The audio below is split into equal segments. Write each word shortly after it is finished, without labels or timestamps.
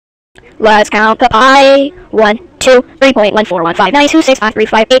Let's count the pi. 1, 2,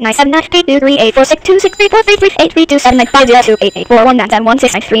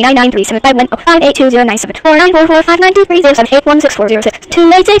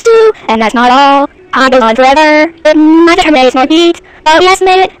 and that's not all. I go on forever. Neither terminates nor repeats, but we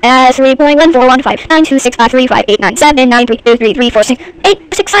estimate it as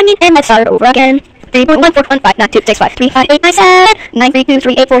 3.141592653589793233468 and let's start over again.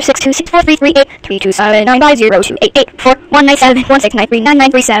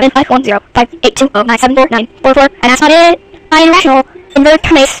 and that's not it. I irrational. Invert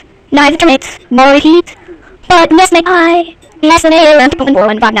terminates. Neither terminates nor repeats, but we estimate I. We estimate around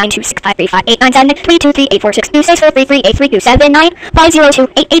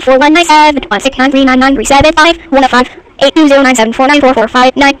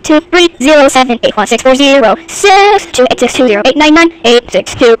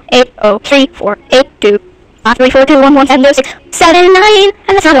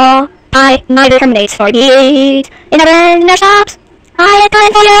and that's not all. I neither terminates nor repeats. It never stops. I had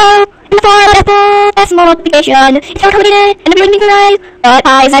time for you in the form of a full decimal multiplication. It's not completed and the beginning right, but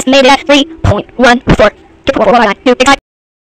I estimated at 3.14.